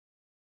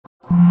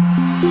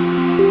The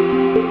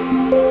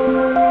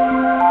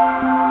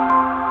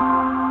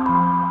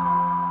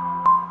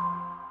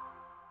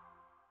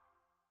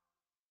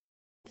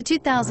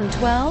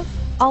 2012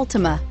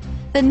 Altima.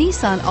 The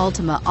Nissan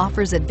Altima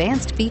offers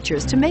advanced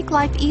features to make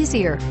life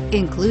easier,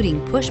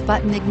 including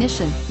push-button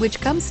ignition,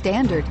 which comes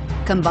standard.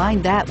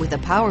 Combine that with a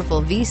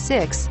powerful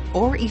V6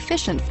 or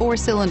efficient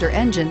 4-cylinder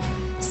engine,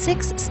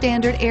 6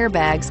 standard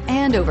airbags,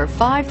 and over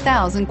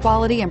 5,000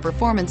 quality and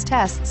performance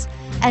tests,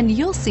 and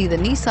you'll see the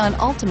Nissan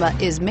Altima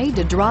is made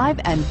to drive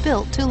and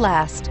built to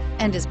last,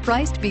 and is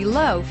priced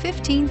below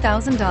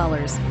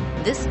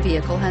 $15,000. This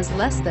vehicle has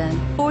less than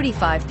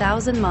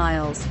 45,000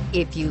 miles.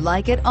 If you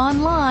like it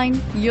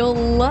online, you'll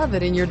love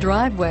it in your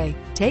driveway.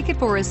 Take it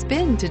for a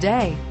spin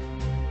today.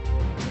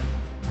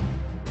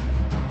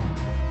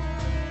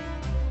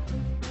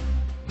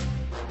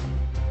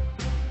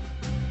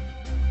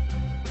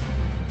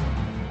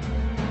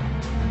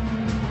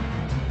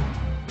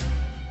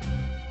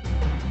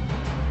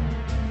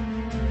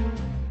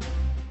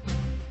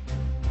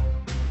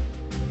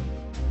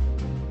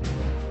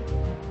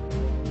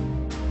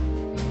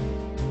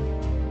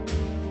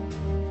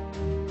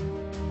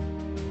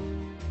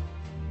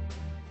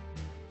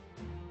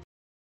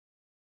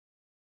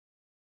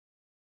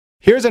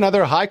 Here's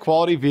another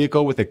high-quality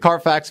vehicle with a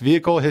CARFAX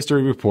Vehicle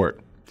History Report.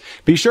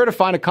 Be sure to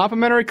find a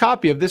complimentary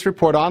copy of this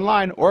report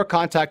online or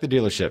contact the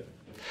dealership.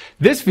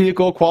 This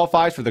vehicle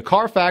qualifies for the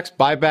CARFAX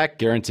Buyback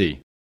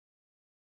Guarantee.